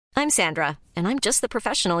I'm Sandra, and I'm just the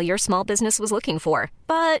professional your small business was looking for.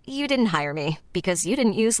 But you didn't hire me because you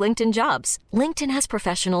didn't use LinkedIn Jobs. LinkedIn has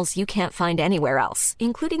professionals you can't find anywhere else,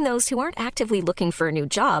 including those who aren't actively looking for a new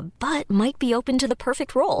job, but might be open to the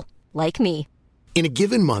perfect role, like me. In a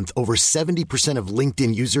given month, over 70% of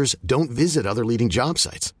LinkedIn users don't visit other leading job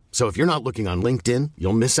sites. So if you're not looking on LinkedIn,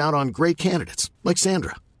 you'll miss out on great candidates like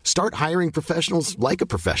Sandra. Start hiring professionals like a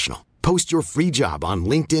professional. Post your free job on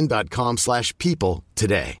linkedin.com/people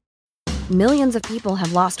today. Millions of people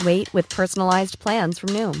have lost weight with personalized plans from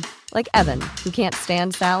Noom. Like Evan, who can't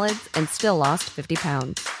stand salads and still lost 50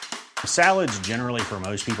 pounds. Salads generally for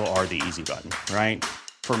most people are the easy button, right?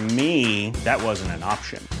 For me, that wasn't an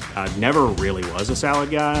option. I never really was a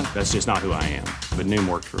salad guy. That's just not who I am. But Noom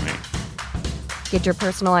worked for me. Get your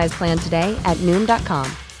personalized plan today at Noom.com.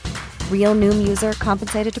 Real Noom user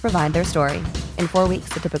compensated to provide their story. In 4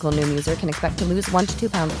 weeks, the typical Noom user can expect to lose 1 to 2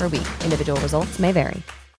 pounds per week. Individual results may vary.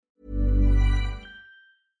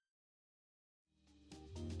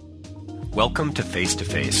 Welcome to Face to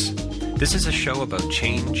Face. This is a show about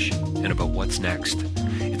change and about what's next.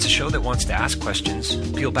 It's a show that wants to ask questions,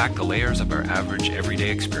 peel back the layers of our average everyday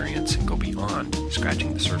experience, and go beyond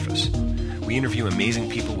scratching the surface. We interview amazing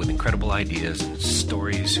people with incredible ideas and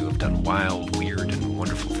stories who have done wild, weird, and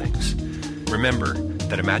wonderful things. Remember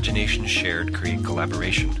that imagination shared creates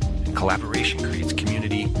collaboration, and collaboration creates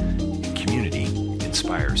community, and community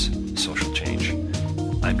inspires social change.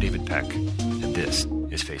 I'm David Peck, and this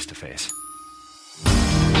is Face to Face.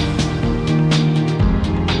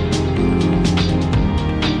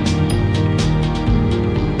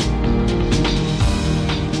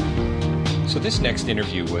 So this next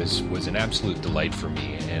interview was an absolute delight for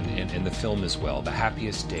me, and the film as well. The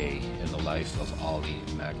Happiest Day in the Life of Olli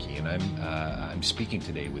Mäki, and I'm speaking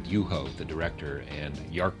today with Juho, the director, and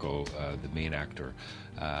Jarkko, the main actor.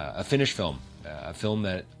 A Finnish film, a film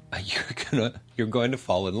that you're going to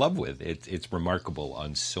fall in love with. It's remarkable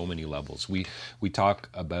on so many levels. We talk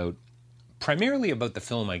about. Primarily about the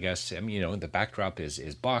film, I guess. I mean, the backdrop is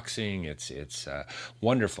boxing. It's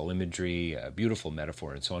wonderful imagery, beautiful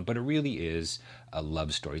metaphor, and so on. But it really is a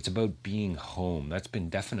love story. It's about being home. That's been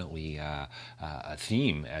definitely a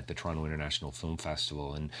theme at the Toronto International Film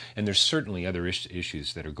Festival. And there's certainly other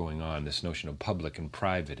issues that are going on. This notion of public and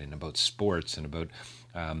private, and about sports, and about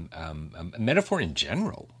a metaphor in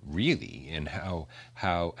general, really, and how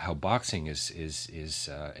boxing is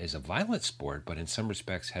a violent sport, but in some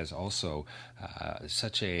respects has also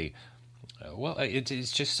such a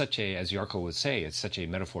it's just such a, as Jarkko would say, it's such a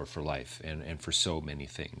metaphor for life and for so many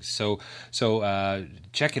things. So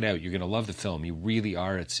check it out. You're going to love the film. You really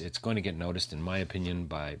are. It's going to get noticed, in my opinion,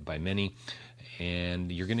 by many.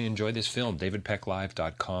 And you're going to enjoy this film.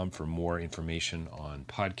 DavidPeckLive.com for more information on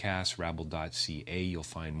podcasts. Rabble.ca, you'll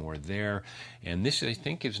find more there. And this, I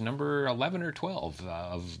think, is number 11 or 12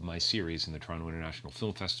 of my series in the Toronto International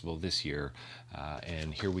Film Festival this year.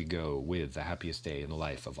 And here we go with The Happiest Day in the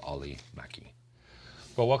Life of Olli Mäki.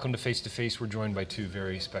 Well, welcome to Face to Face. We're joined by two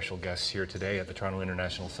very special guests here today at the Toronto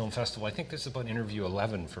International Film Festival. I think this is about interview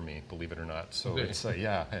 11 for me, believe it or not. So really? It's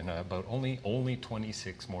and about only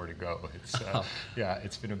 26 more to go. It's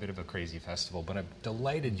it's been a bit of a crazy festival, but I'm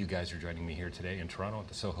delighted you guys are joining me here today in Toronto at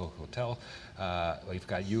the Soho Hotel. We've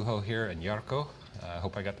got Juho here and Jarkko. I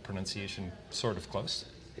hope I got the pronunciation sort of close.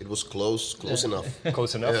 It was close enough.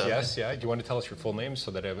 Close enough, yes. Do you want to tell us your full name so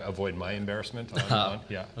that I avoid my embarrassment?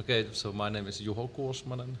 Okay, so my name is Juho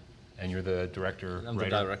Kuosmanen. And you're the director, I'm writer?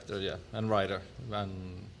 the director, and writer.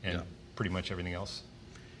 And pretty much everything else?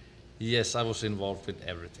 Yes, I was involved with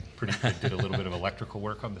everything. Did a little bit of electrical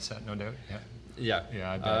work on the set, no doubt? Yeah,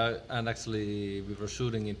 I bet. and actually we were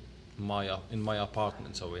shooting in my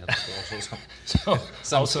apartment, so we had to do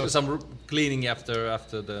also some cleaning after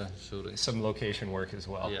the shooting. Some location work as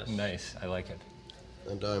well. Yes. Nice, I like it.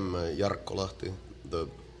 And I'm Jarkko Lahti, the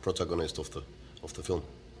protagonist of the film.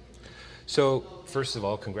 So, first of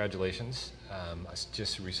all, congratulations. I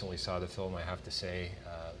just recently saw the film, I have to say,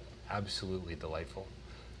 absolutely delightful.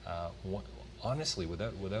 Honestly,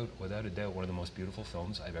 without a doubt, one of the most beautiful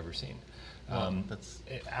films I've ever seen.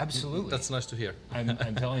 Absolutely. That's nice to hear.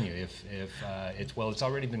 I'm telling you, if it's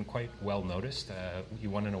already been quite well noticed. You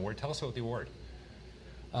won an award. Tell us about the award.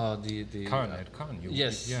 The Cannes.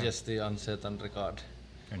 Yes, the Unset and Regard.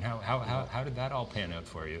 And how did that all pan out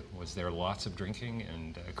for you? Was there lots of drinking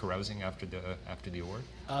and carousing after the award?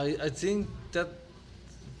 I think that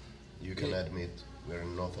you can admit we're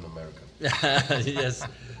in Northern America. Yes.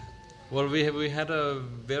 Well, we had a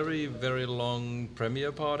very, very long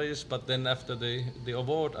premiere parties, but then after the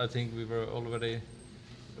award, I think we were already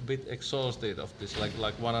a bit exhausted of this.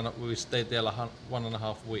 We stayed there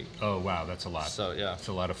 1.5 weeks. Oh wow, that's a lot. So yeah, it's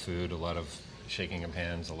a lot of food, a lot of shaking of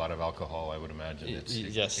hands, a lot of alcohol. I would imagine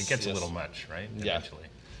it gets a little much, right? Eventually.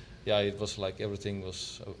 Yeah, it was like everything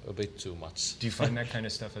was a bit too much. Do you find that kind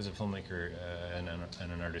of stuff as a filmmaker and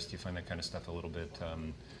an artist? Do you find that kind of stuff a little bit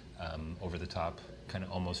over the top, kind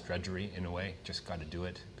of almost drudgery in a way? Just got to do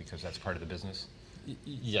it because that's part of the business.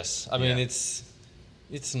 Yes, I mean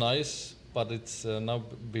it's nice, but it's now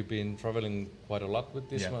we've been traveling quite a lot with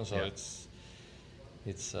this one, so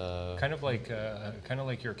it's kind of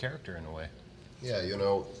like your character in a way. Yeah, you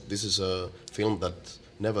know, this is a film that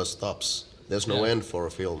never stops. There's no end for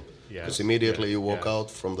a film, because immediately you walk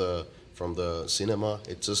out from the cinema,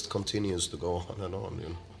 it just continues to go on and on. You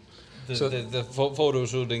know. The photo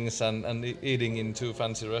shootings and eating in 2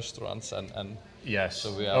 fancy restaurants and yes.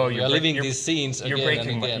 So we are living these scenes again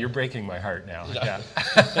and again. You're breaking my heart now. Yeah.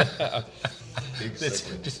 It's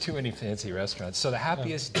just too many fancy restaurants. So the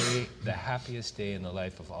happiest day in the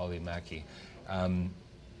life of Olli Mäki.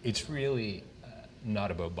 It's really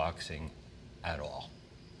not about boxing at all.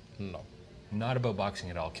 No. Not about boxing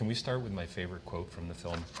at all. Can we start with my favorite quote from the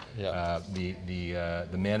film? Yeah.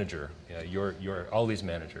 The manager, your Olli's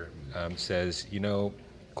manager, says, you know,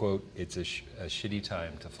 quote, it's a shitty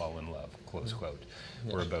time to fall in love, close quote.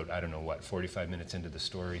 Yeah. We're about, 45 minutes into the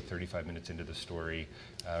story, 35 minutes into the story,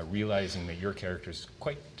 realizing that your character's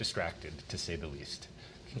quite distracted, to say the least.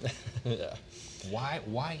 Yeah.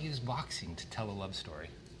 Why use boxing to tell a love story?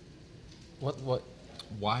 What?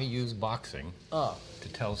 Why use boxing to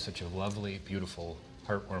tell such a lovely, beautiful,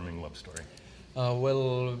 heartwarming love story?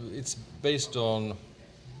 Well, it's based on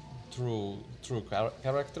true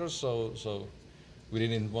characters, so we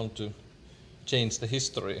didn't want to change the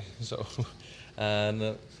history. So, and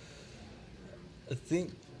I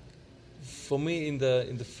think for me, in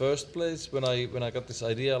the first place, when I got this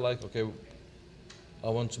idea, like, okay, I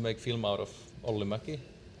want to make film out of Olli Mäki,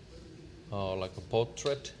 like a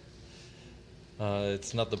portrait.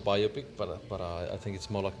 It's not a biopic, but I think it's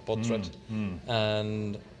more like a portrait.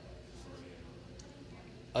 And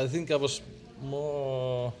I think I was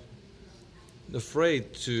more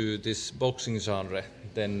afraid to this boxing genre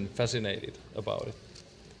than fascinated about it.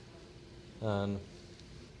 And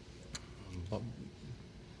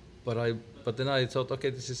but then I thought, okay,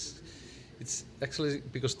 it's actually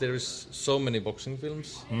because there is so many boxing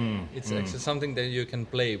films. It's actually something that you can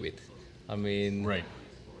play with. I mean, right.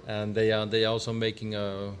 And they are also making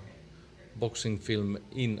a boxing film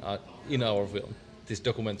in our film, this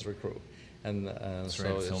documentary crew, and that's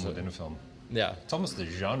right, a film within a film. Yeah, it's almost the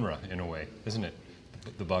genre in a way, isn't it?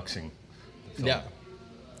 The boxing. The film.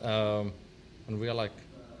 Yeah, and we are like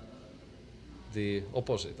the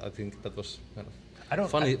opposite. I think that was kind of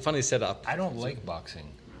funny setup. I don't like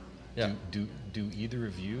boxing. Yeah. Do either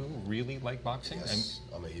of you really like boxing? Yes,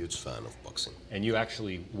 I'm a huge fan of boxing. And you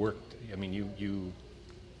actually worked. I mean, you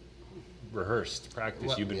rehearsed, practiced.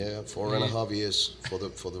 Well, You've been 4.5 years for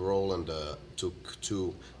the role, and took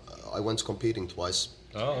 2. I went competing twice.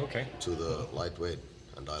 Oh, okay. To the lightweight,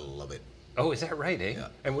 and I love it. Oh, is that right, eh? Yeah.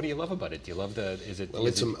 And what do you love about it? Do you love the? Is it?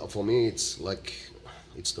 Well, for me, it's like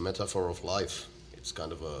it's the metaphor of life. It's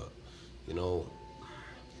kind of a,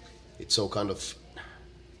 it's so kind of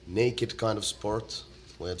naked kind of sport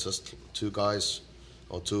where just 2 guys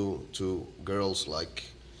or two girls like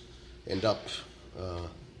end up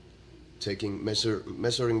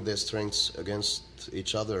measuring their strengths against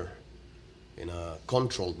each other in a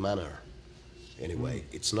controlled manner. Anyway,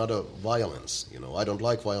 it's not a violence. I don't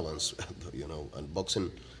like violence. And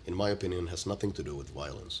boxing, in my opinion, has nothing to do with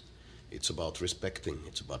violence. It's about respecting.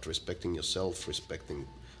 It's about respecting yourself, respecting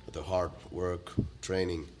the hard work,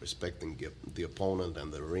 training, respecting the opponent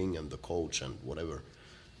and the ring and the coach and whatever.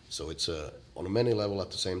 So it's on many levels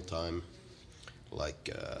at the same time, like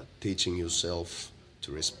teaching yourself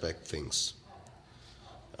to respect things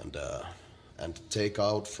and take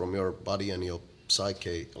out from your body and your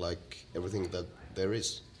psyche like everything that there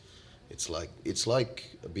is. It's like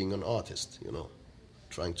being an artist,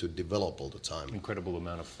 trying to develop all the time. Incredible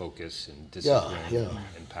amount of focus and discipline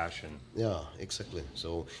and passion. Yeah, exactly.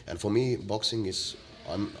 So, and for me, boxing is,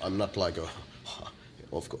 I'm not like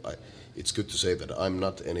of course, it's good to say that I'm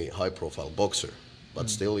not any high-profile boxer, but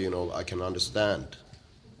still, I can understand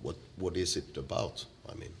what is it about.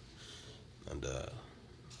 I mean, and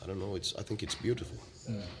I don't know. I think it's beautiful.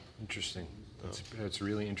 Interesting. It's a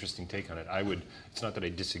really interesting take on it. It's not that I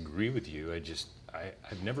disagree with you.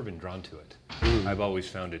 I've never been drawn to it. I've always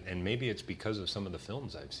found it, and maybe it's because of some of the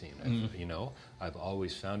films I've seen. I've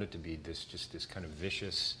always found it to be this kind of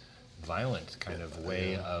vicious, violent kind of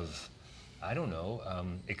way of I don't know,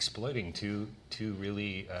 exploiting two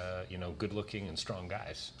really good-looking and strong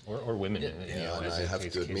guys or women. And as I have the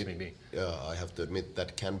to case admit, may be. I have to admit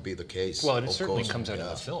that can be the case. Well, it of certainly course. comes out in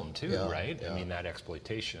the film too, right? Yeah. I mean, that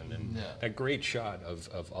exploitation and that great shot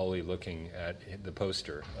of Ollie looking at the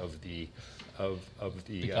poster of the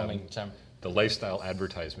Becoming champ. The lifestyle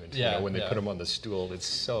advertisement. When they put him on the stool, it's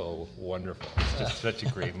so wonderful. It's just such a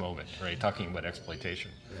great moment, right? Talking about exploitation.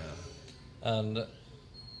 Yeah. And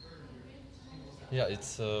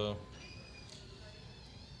it's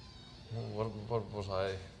what was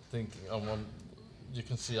I thinking? You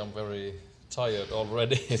can see I'm very tired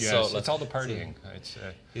already. Yes, so it's all the partying.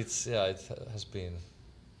 It has been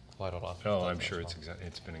quite a lot. Oh, I'm sure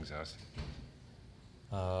it's been exhausting.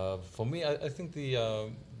 For me, I think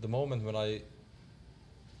the moment when I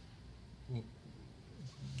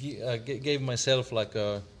gave myself like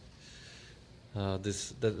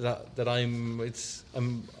that I'm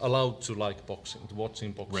allowed to like boxing, to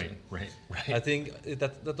watching boxing. Right. I think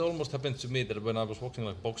that almost happened to me, that when I was watching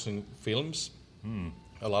like boxing films,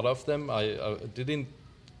 a lot of them I didn't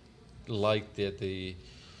like the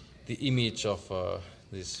image of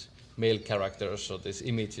these male characters or these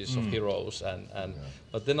images of heroes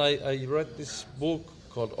but then I read this book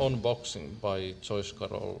called On Boxing by Joyce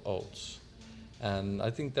Carol Oates, and I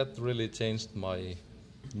think that really changed my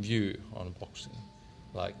view on boxing.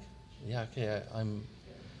 Like, I'm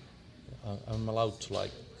allowed to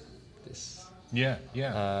like this. Yeah.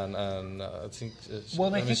 And I think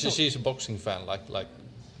she's a boxing fan, like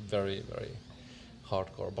very, very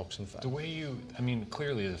hardcore boxing fan. The way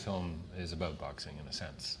clearly the film is about boxing in a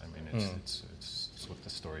sense. I mean, it's what the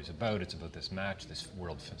story's about. It's about this match, this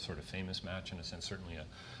world sort of famous match in a sense. Certainly,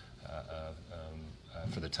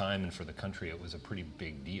 for the time and for the country, it was a pretty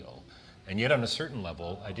big deal. And yet, on a certain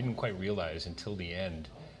level, I didn't quite realize until the end.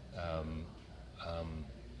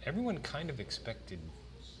 Everyone kind of expected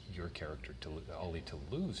your character, Ollie, to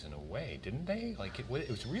lose in a way, didn't they? Like it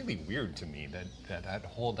was really weird to me that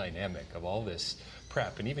whole dynamic of all this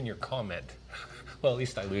prep, and even your comment. Well, at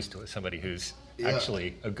least I lose to somebody who's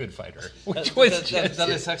actually a good fighter. Which that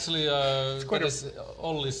is actually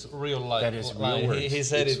Ollie's real life. That is real words. He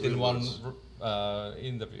said It's it in one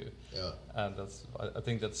interview. and I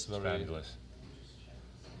think that's very fabulous.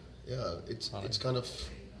 Yeah, it's kind of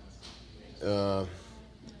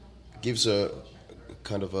gives a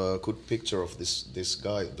kind of a good picture of this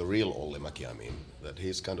guy, the real Olli Mäki. I mean, that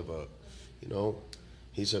he's kind of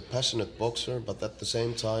he's a passionate boxer, but at the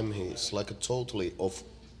same time he's like a totally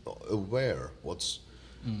aware what's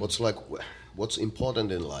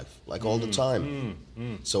important in life, like all the time.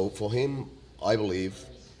 So for him, I believe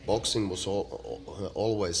boxing was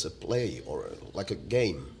always a play or like a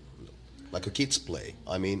game, like a kid's play.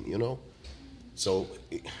 I mean, so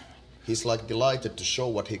he's like delighted to show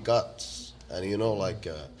what he got, and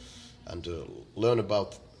and to learn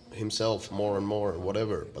about himself more and more,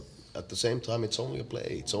 whatever. But at the same time, it's only a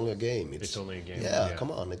play. It's only a game. It's only a game. Yeah, come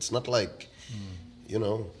on. It's not like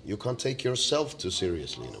you can't take yourself too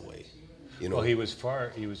seriously in a way. Well, he was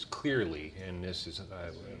clearly, and this is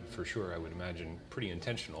for sure, I would imagine, pretty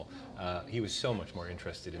intentional. He was so much more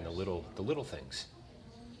interested in the little things.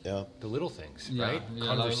 Yeah. The little things, Yeah, right?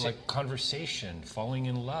 yeah, Conversation, falling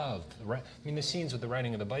in love. I mean, the scenes with the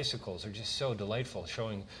riding of the bicycles are just so delightful,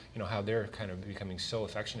 showing, how they're kind of becoming so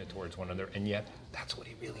affectionate towards one another, and yet that's what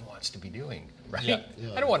he really wants to be doing, right? Yeah.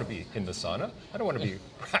 I don't want to be in the sauna. I don't want to be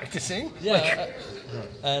practicing. Yeah,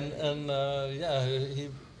 he.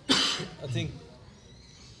 I think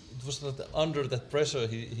it was that under that pressure,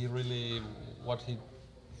 he really, what he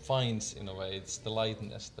finds in a way, it's the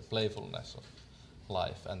lightness, the playfulness of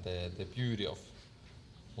life and the beauty of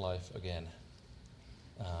life again.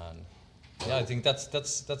 And I think that's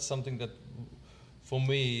something that for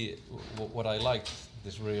me what I liked,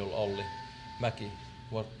 this real Olli Mäki,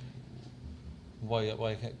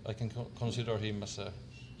 why I can consider him as a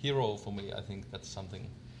hero for me. I think that's something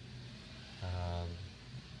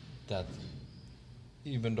that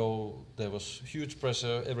even though there was huge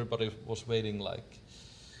pressure, everybody was waiting, like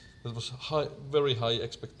there was very high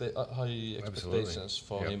expectations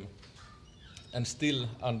for him, and still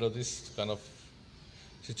under this kind of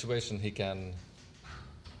situation he can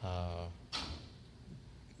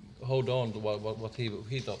hold on to what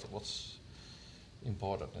he thought was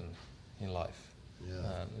important in life.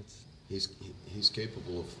 Yeah. And he's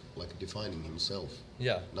capable of like defining himself.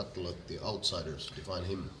 Yeah. Not to let the outsiders define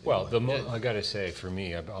him. Well, I gotta say, for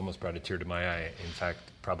me, I almost brought a tear to my eye. In fact,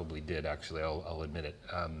 probably did actually. I'll admit it.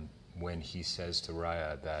 When he says to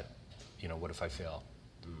Raya that, what if I fail?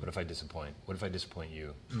 What if I disappoint? What if I disappoint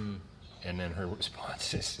you? And then her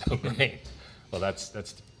response is so great. Well, that's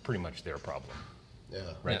pretty much their problem. Yeah.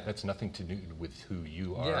 Right? Yeah. That's nothing to do with who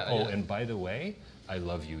you are. Yeah, oh, yeah. and by the way, I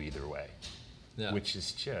love you either way. Yeah. Which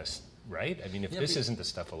is just, right? I mean, if this isn't the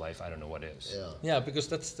stuff of life, I don't know what is. Yeah. Yeah, because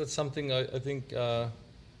that's something I think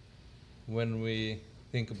when we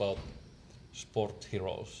think about sport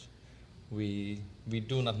heroes, we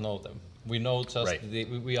do not know them. We know just Right.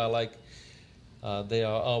 we are like they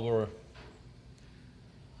are our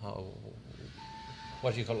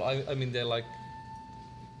what do you call I mean they're like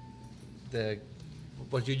the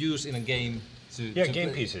what you use in a game to Yeah, to game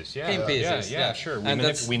play. pieces. Yeah, Game pieces. yeah, sure. We, And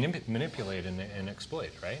that's- manipulate and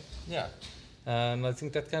exploit, right? Yeah, and I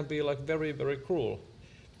think that can be like very, very cruel,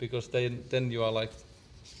 because then you are like,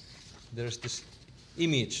 there's this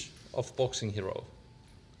image of boxing hero,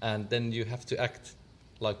 and then you have to act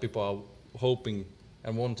like people are hoping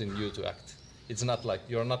and wanting you to act. It's not like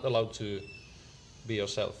you're not allowed to be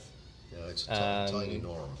yourself. Yeah, it's a And- tiny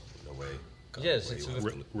norm in a way. Yes, where it's you a-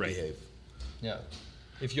 have to Right. behave. Yeah,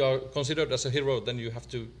 if you are considered as a hero, then you have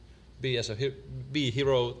to be be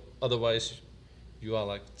hero. Otherwise, you are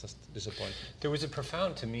like just disappointed. There was a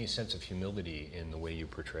profound, to me, sense of humility in the way you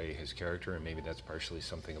portray his character, and maybe that's partially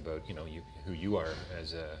something about who you are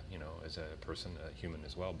as a person, a human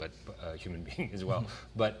as well, but a human being as well.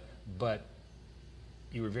 But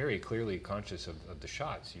you were very clearly conscious of the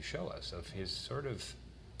shots you show us, of his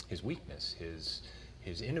weakness,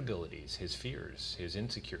 his inabilities, his fears, his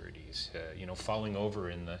insecurities. Falling over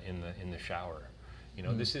in the shower.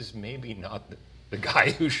 This is maybe not the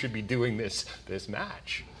guy who should be doing this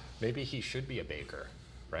match. Maybe he should be a baker,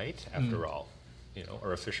 right? After all,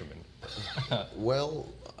 or a fisherman. Well,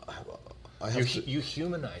 I have to. You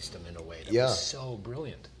humanized him in a way that Yeah. was so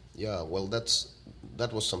brilliant. Yeah, well,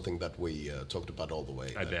 that was something that we talked about all the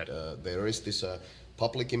way. I bet. There is this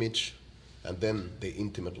public image, and then the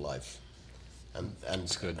intimate life, and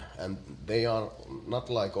That's good. And they are not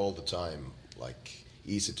like all the time like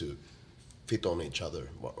easy to fit on each other.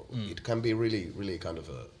 It can be really, really kind of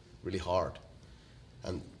really hard,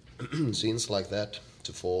 and scenes like that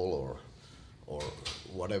to fall or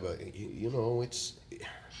whatever.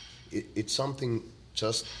 It's something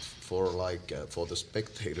just for for the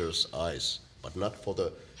spectator's eyes, but not for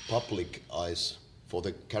the public eyes, for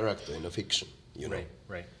the character in a fiction.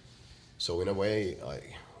 Right. So in a way,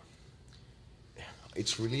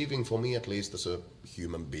 it's relieving for me, at least as a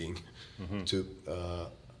human being, to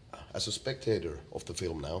as a spectator of the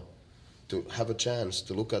film now, to have a chance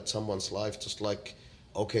to look at someone's life just like,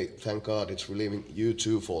 okay, thank God, it's relieving. You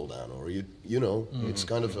too fall down, or it's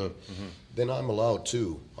kind of a. Then I'm allowed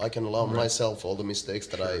to. I can allow myself all the mistakes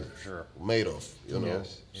that I made of.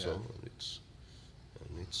 Yes, yeah. So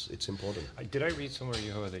it's important. Did I read somewhere,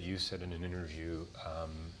 Juho, that you said in an interview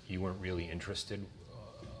you weren't really interested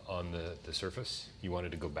on the surface? You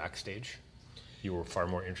wanted to go backstage? You were far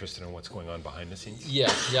more interested in what's going on behind the scenes? Yeah.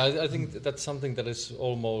 I think that's something that is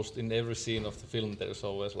almost in every scene of the film. There is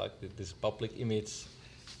always like this public image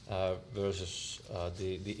versus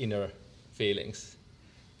the inner feelings,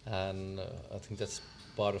 and I think that's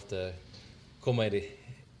part of the comedy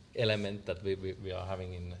element that we are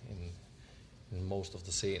having in most of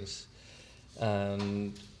the scenes.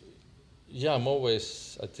 And yeah, I'm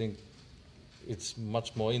always, I think it's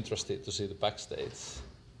much more interesting to see the backstage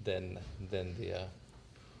than the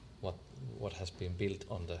what has been built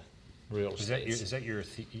on the real stage. Is that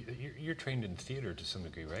you're trained in theater to some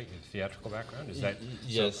degree, right? Your theatrical background, is that?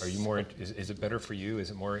 Yes. So are you more? Is it better for you? Is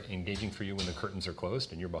it more engaging for you when the curtains are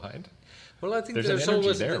closed and you're behind? Well, I think There's an there's energy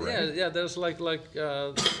always there, right? Yeah. There's like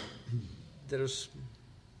there's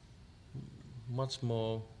much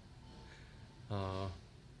more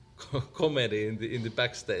comedy in the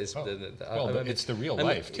backstage. Oh. Than, Well, it's the real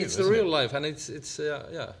life too. It's the isn't real it? life, and it's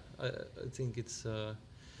I think it's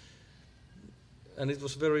and it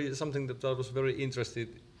was something that I was very interested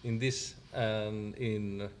in this, and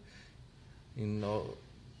in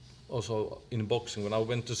also in boxing. When I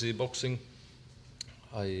went to see boxing,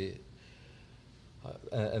 and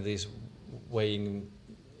these weighing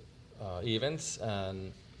events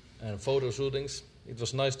and photo shootings, it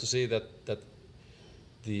was nice to see that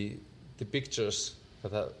the pictures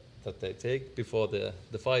that they take before the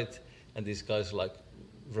fight, and these guys like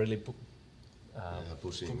really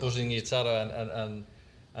pushing each other,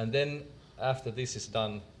 and then after this is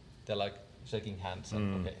done, they're like shaking hands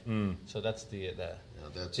and so that's the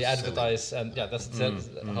that's the advertise and that's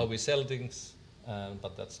how we sell things,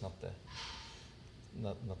 but that's not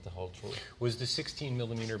the whole truth. Was the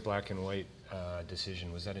 16mm black and white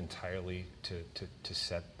decision, was that entirely to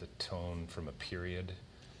set the tone from a period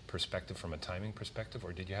perspective, from a timing perspective,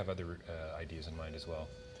 or did you have other ideas in mind as well?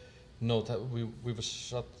 No, we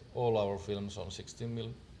shot all our films on 16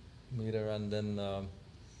 meter, and then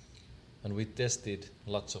and we tested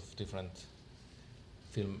lots of different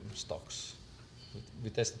film stocks. We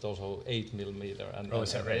tested also 8 millimeter. And,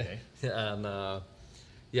 is that right? And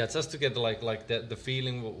yeah, just to get like the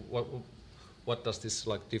feeling. What does this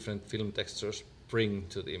like different film textures bring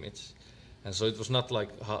to the image? And so it was not like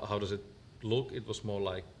how does it look. It was more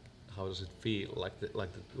like how does it feel, like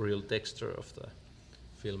the real texture of the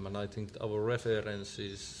film. And I think our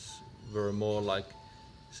references were more like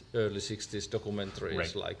early 60s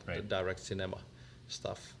documentaries, the direct cinema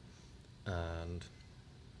stuff.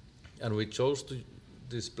 And we chose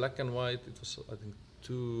this black and white. It was, I think,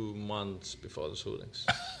 2 months before the shootings.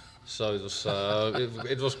 So it was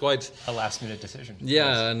it was quite a last-minute decision.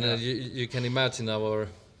 Yeah, and you can imagine our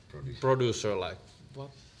producer like,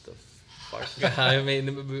 what the fuck? I mean,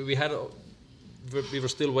 we were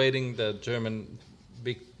still waiting the German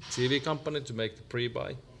big TV company to make the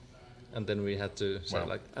pre-buy, and then we had to say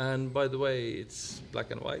and by the way, it's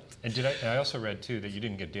black and white. And I also read too that you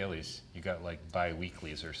didn't get dailies; you got like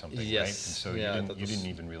bi-weeklies or something, right? And so you didn't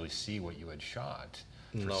even really see what you had shot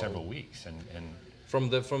for several weeks, and from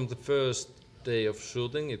the first day of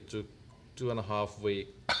shooting, it took 2.5 weeks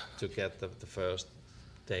to get the first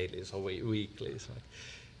dailies or weeklies.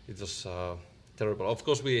 It was terrible. Of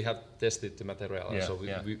course, we had tested the material, so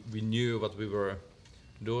we knew what we were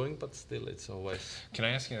doing, but still, it's always. Can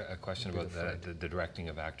I ask you a question about the directing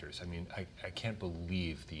of actors? I mean, I can't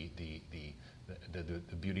believe the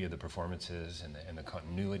beauty of the performances and the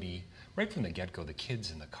continuity. Right from the get-go, the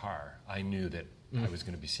kids in the car, I knew that I was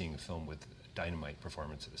going to be seeing a film with dynamite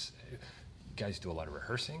performances. You guys do a lot of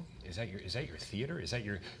rehearsing. Is that your theater? Is that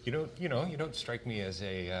your you don't strike me as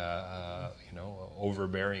a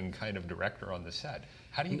overbearing kind of director on the set.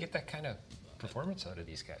 How do you get that kind of performance out of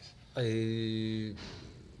these guys?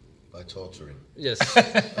 By torturing. Yes.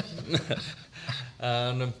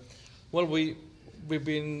 And well, we've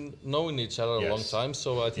been knowing each other a long time,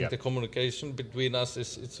 so I think the communication between us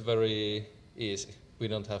it's very easy. We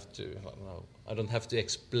don't have to. I don't have to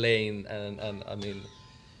explain, and I mean,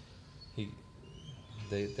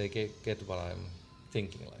 they get what I'm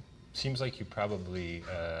thinking. Like, seems like you probably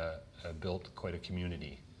built quite a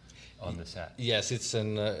community on the set. Yes, it's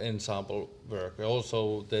an ensemble work.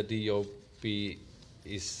 Also, the DOP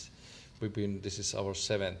is. This is our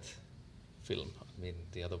 7th film. I mean,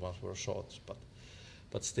 the other ones were shorts,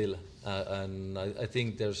 but still, and I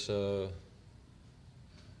think there's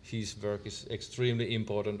his work is extremely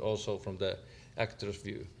important also from the actor's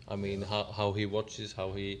view. I mean, how he watches,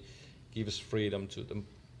 how he gives freedom to the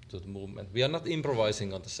movement. We are not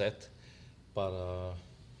improvising on the set, but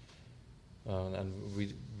and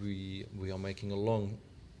we are making a long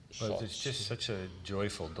shot. It's just such a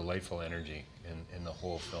joyful, delightful energy in the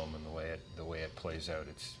whole film, and the way it plays out.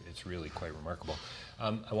 It's really quite remarkable.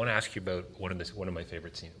 I want to ask you about one of my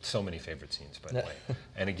favorite scenes. So many favorite scenes, by the way.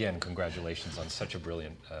 And again, congratulations on such a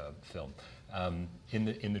brilliant film.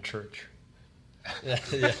 In the church.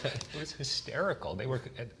 It was hysterical. They were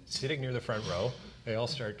sitting near the front row. They all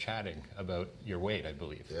start chatting about your weight, I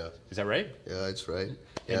believe. Yeah. Is that right? Yeah, it's right.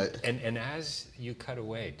 And as you cut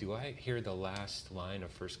away, do I hear the last line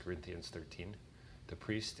of 1 Corinthians 13? The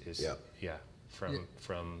priest is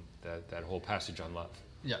from that whole passage on love.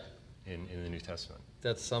 Yeah. In the New Testament.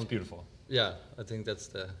 It's beautiful. Yeah, I think that's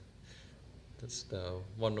the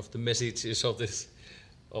one of the messages of this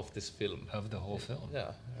film. Of the whole film.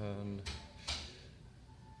 Yeah.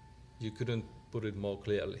 You couldn't put it more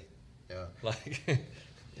clearly. Yeah.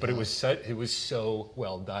 But it was so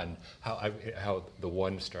well done. How the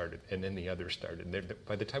one started and then the other started.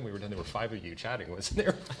 By the time we were done, there were 5 of you chatting. Wasn't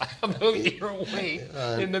there? About your weight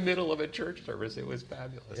in the middle of a church service. It was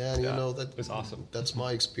fabulous. Yeah, and that was awesome. That's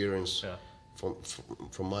my experience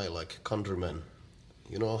from my countrymen.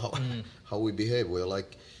 You know how we behave.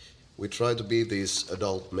 We try to be these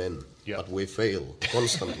adult men, but we fail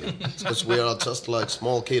constantly because we are just like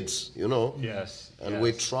small kids, you know. Yes. And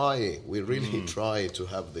we really try to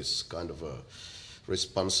have this kind of a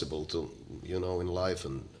responsible in life,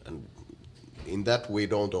 and in that we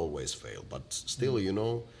don't always fail, but still,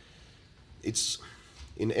 it's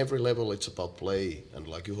in every level it's about play, and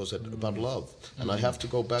like Juho said, about love. And I have to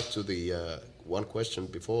go back to the one question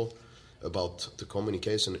before about the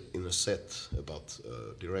communication in a set, about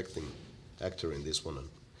directing actor in this one. And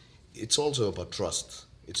it's also about trust.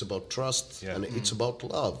 It's about trust, and it's about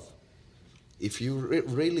love. If you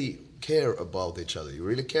really care about each other, you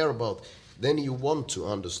really care about, then you want to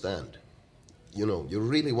understand. You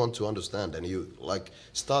really want to understand, and you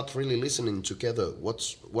start really listening together.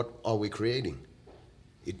 What are we creating?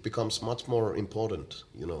 It becomes much more important,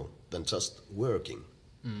 than just working.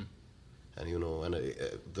 and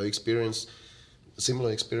the experience,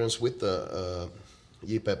 similar experience with the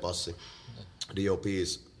J.P. Passi, DOP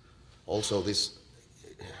is also this.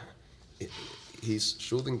 He's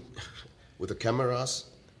shooting with the cameras,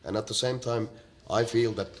 and at the same time, I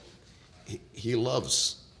feel that he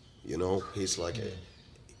loves. He's like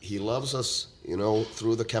he loves us.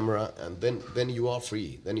 Through the camera, and then you are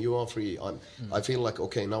free. I feel like,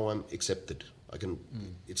 okay, now I'm accepted. I can.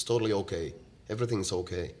 It's totally okay. Everything's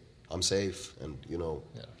okay. I'm safe, and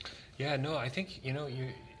Yeah, no, I think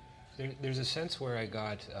there's a sense where I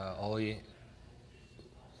got Ollie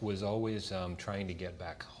was always trying to get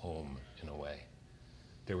back home in a way.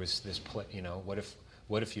 There was this play,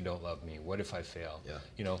 what if you don't love me? What if I fail?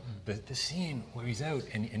 Yeah. The scene where he's out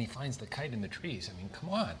and he finds the kite in the trees. I mean, come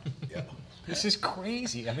on. Yeah. This is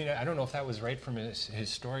crazy. I mean, I don't know if that was right from his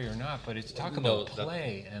story or not, but it's talk about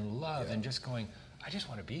play and love and just going, I just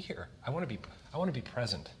want to be here. I want to be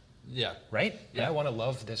present. Yeah. Right? Yeah. And I want to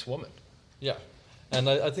love this woman. Yeah. And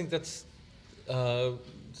I think that's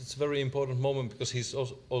it's a very important moment because he's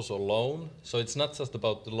also alone. So it's not just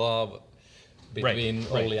about the love between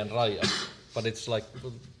Olli and Raija, but it's like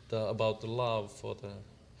about the love for the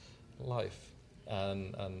life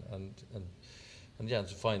and yeah,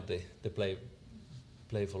 to find the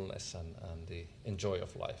playfulness and the enjoy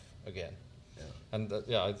of life again. Yeah. And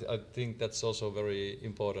I think that's also a very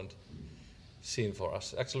important scene for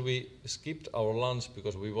us. Actually, we skipped our lunch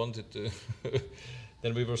because we wanted to.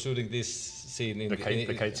 Then we were shooting this scene in the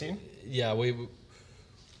kite scene. Yeah, we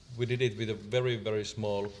did it with a very, very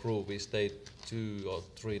small crew. We stayed 2 or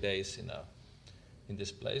 3 days in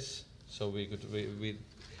this place, so we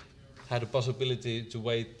had a possibility to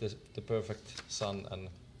wait the perfect sun, and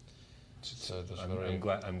so it was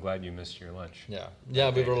I'm glad you missed your lunch. Yeah, yeah,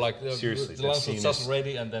 we were like seriously, the lunch was just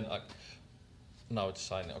ready, and then now it's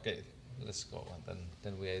shining. Okay, let's go, and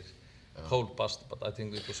then we ate cold pasta, but I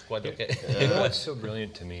think it was quite okay. You know what's so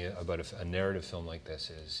brilliant to me about a narrative film like this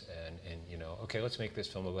is, and okay, let's make this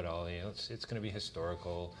film about Ollie. It's going to be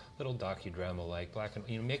historical, little docudrama like black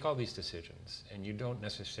and make all these decisions, and you don't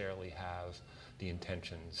necessarily have the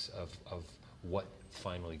intentions of what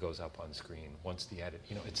finally goes up on screen once the edit.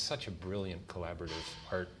 It's such a brilliant collaborative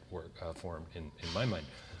artwork form in my mind,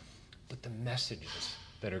 but the messages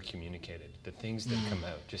that are communicated, the things that come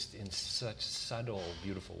out just in such subtle,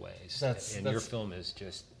 beautiful ways. And your film is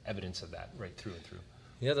just evidence of that right through and through.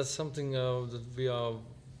 Yeah, that's something that we are,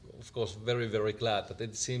 of course, very, very glad that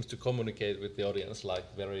it seems to communicate with the audience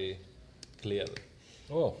very clearly.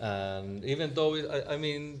 Oh. And even though,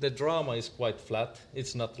 the drama is quite flat,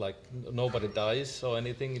 it's not like nobody dies or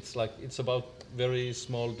anything, it's about very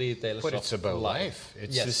small details. But it's about life.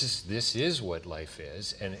 Yes. This is what life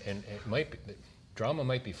is, and it might be, drama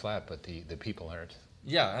might be flat, but the people aren't.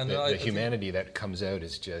 Yeah, and the humanity that comes out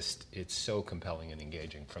is just, it's so compelling and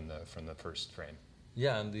engaging from the first frame.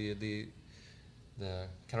 Yeah, and the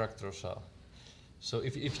characters are, so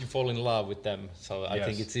if you fall in love with them, so I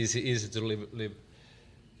think it's easy to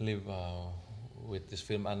live with this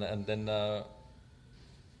film, and then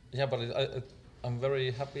but I'm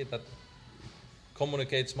very happy that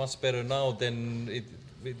communicates much better now than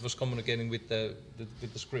it was communicating with the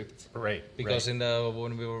script. Right. Because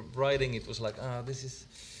when we were writing, it was like, this is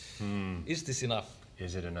this enough?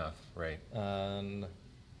 Is it enough? Right. And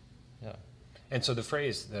yeah. And so the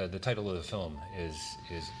phrase, the title of the film is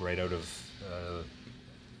right out of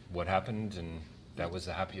what happened, and that was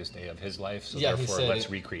the happiest day of his life. So therefore, let's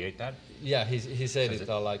recreate that. Yeah, he said it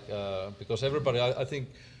because everybody, I think,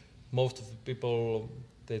 most of the people,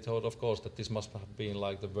 they thought, of course, that this must have been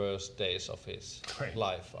like the worst days of his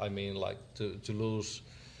life. I mean, like to lose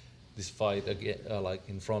this fight again, like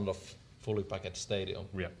in front of fully packed stadium.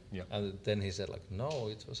 Yeah, yeah. And then he said, like, no,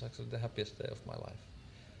 it was actually the happiest day of my life.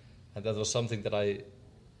 And that was something that I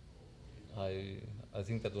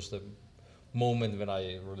think that was the moment when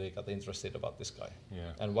I really got interested about this guy.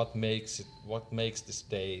 Yeah. And what makes this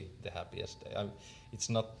day the happiest day? It's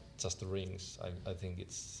not just the rings. I think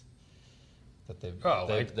it's that they.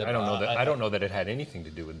 I don't know that it had anything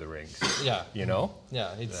to do with the rings. Yeah.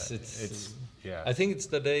 Yeah, it's yeah. I think it's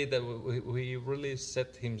the day that he really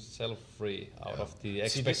set himself free out of the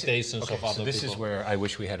expectations of other people. This is where I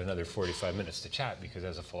wish we had another 45 minutes to chat, because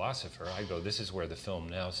as a philosopher, I go, this is where the film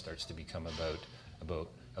now starts to become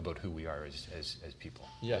about who we are as people.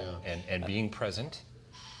 Yeah. And being present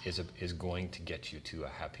is going to get you to a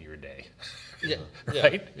happier day. Yeah.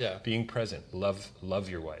 Right? Yeah. Being present, love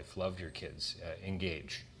your wife, love your kids,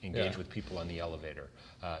 engage with people on the elevator,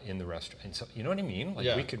 in the restaurant. And so, you know what I mean?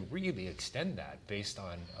 Like we could really extend that based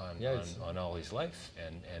on Ollie's life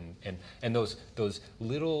and those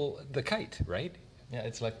little, the kite, right? Yeah,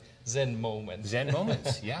 it's like Zen moments. Zen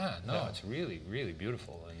moments. Yeah, no, it's really, really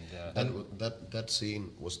beautiful. And that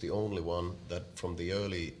scene was the only one that from the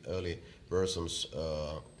early versions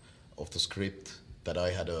of the script that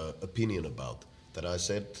I had an opinion about. That I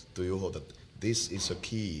said to Juho that this is a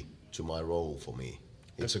key to my role for me.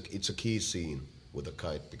 It's a key scene with a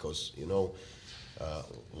kite because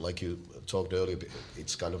like you talked earlier,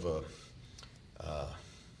 it's kind of a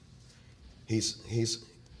he's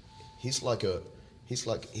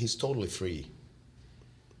totally free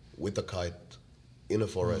with a kite in a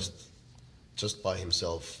forest, just by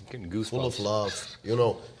himself, full of love.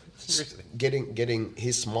 Getting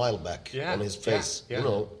his smile back on his face.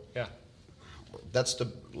 Yeah. That's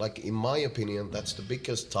in my opinion, that's the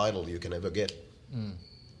biggest title you can ever get.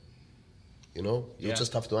 You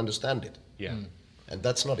just have to understand it. Yeah. And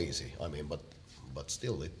that's not easy. I mean, but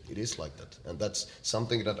still, it is like that, and that's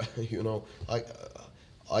something that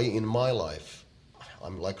I in my life,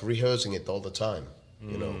 I'm like rehearsing it all the time.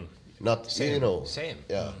 Not same.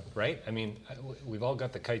 Yeah. Right. I mean, we've all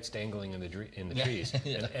got the kites dangling in the trees,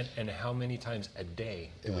 and how many times a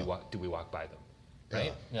day do we walk by them?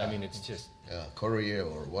 Right. Yeah. I mean, it's just courier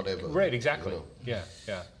or whatever. Right. Exactly. Yeah.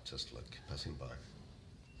 Just like passing by.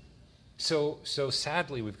 So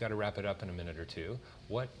sadly, we've got to wrap it up in a minute or two.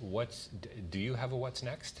 Do you have a what's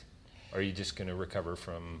next? Or are you just going to recover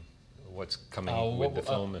from what's coming with the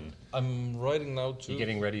film? And I'm writing now too. You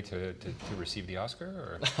getting ready to receive the Oscar?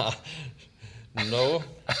 Or? No.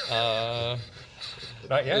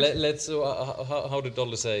 Not yet? Let's. How did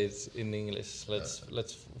Dolly say it in English?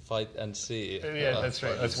 Let's fight and see. Yeah, that's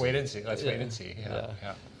right. Let's wait and see.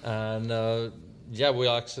 Yeah. And we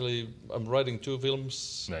actually. I'm writing 2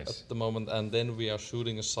 films at the moment, and then we are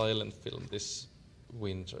shooting a silent film this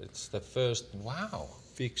winter. It's the first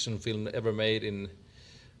fiction film ever made in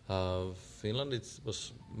Finland. It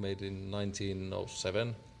was made in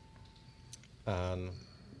 1907, and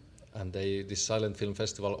this silent film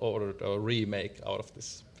festival ordered a remake out of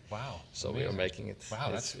this. Wow! So amazing. We are making it.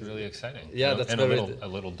 Wow, that's really exciting. Yeah, that's and a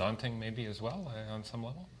little daunting maybe as well on some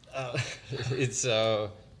level. It's.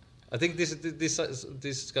 I think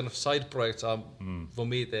this kind of side projects are for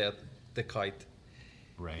me the kite.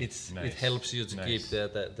 Right. It helps you to keep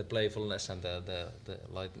the playfulness and the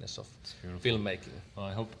lightness of filmmaking. Well,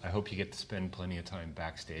 I hope you get to spend plenty of time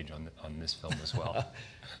backstage on this film as well.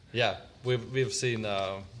 Yeah, we've seen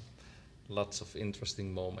lots of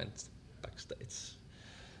interesting moments backstage.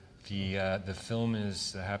 The film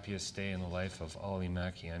is The Happiest Day in the Life of Olli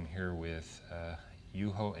Mäki. I'm here with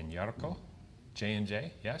Juho and Jarkko.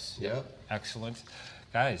 J&J, yes? Yeah. Excellent.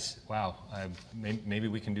 Guys, wow. Maybe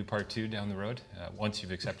we can do part 2 down the road once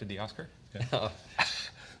you've accepted the Oscar. Yeah.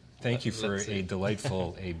 Thank you for a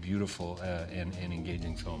delightful, a beautiful, and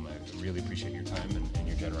engaging film. I really appreciate your time and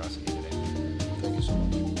your generosity today. Thank you so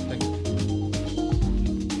much. Thank you.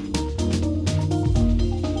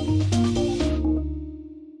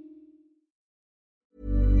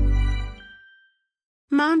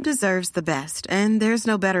 Mom deserves the best, and there's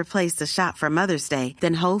no better place to shop for Mother's Day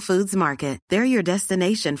than Whole Foods Market. They're your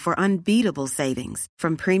destination for unbeatable savings,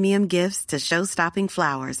 from premium gifts to show-stopping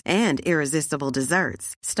flowers and irresistible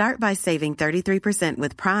desserts. Start by saving 33%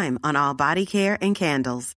 with Prime on all body care and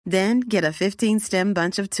candles. Then get a 15-stem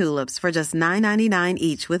bunch of tulips for just $9.99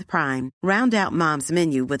 each with Prime. Round out Mom's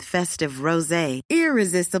menu with festive rosé,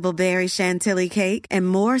 irresistible berry chantilly cake, and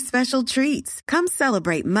more special treats. Come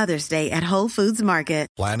celebrate Mother's Day at Whole Foods Market.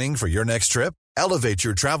 Planning for your next trip? Elevate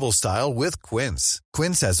your travel style with Quince.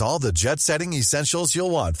 Quince has all the jet-setting essentials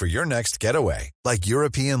you'll want for your next getaway, like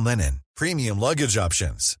European linen, premium luggage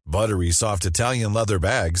options, buttery soft Italian leather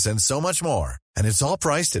bags, and so much more. And it's all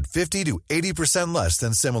priced at 50 to 80% less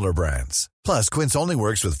than similar brands. Plus, Quince only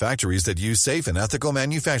works with factories that use safe and ethical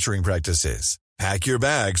manufacturing practices. Pack your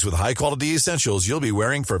bags with high-quality essentials you'll be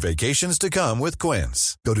wearing for vacations to come with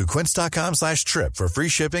Quince. Go to quince.com/trip for free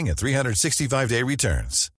shipping and 365-day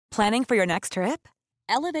returns. Planning for your next trip?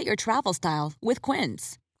 Elevate your travel style with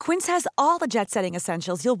Quince. Quince has all the jet-setting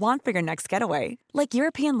essentials you'll want for your next getaway, like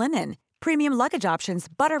European linen, premium luggage options,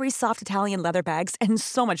 buttery soft Italian leather bags, and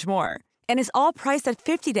so much more. And is all priced at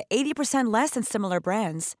 50 to 80% less than similar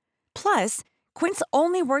brands. Plus, Quince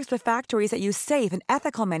only works with factories that use safe and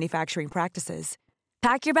ethical manufacturing practices.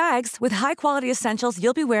 Pack your bags with high-quality essentials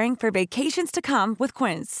you'll be wearing for vacations to come with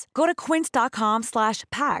Quince. Go to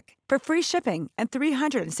quince.com/pack for free shipping and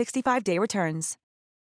 365-day returns.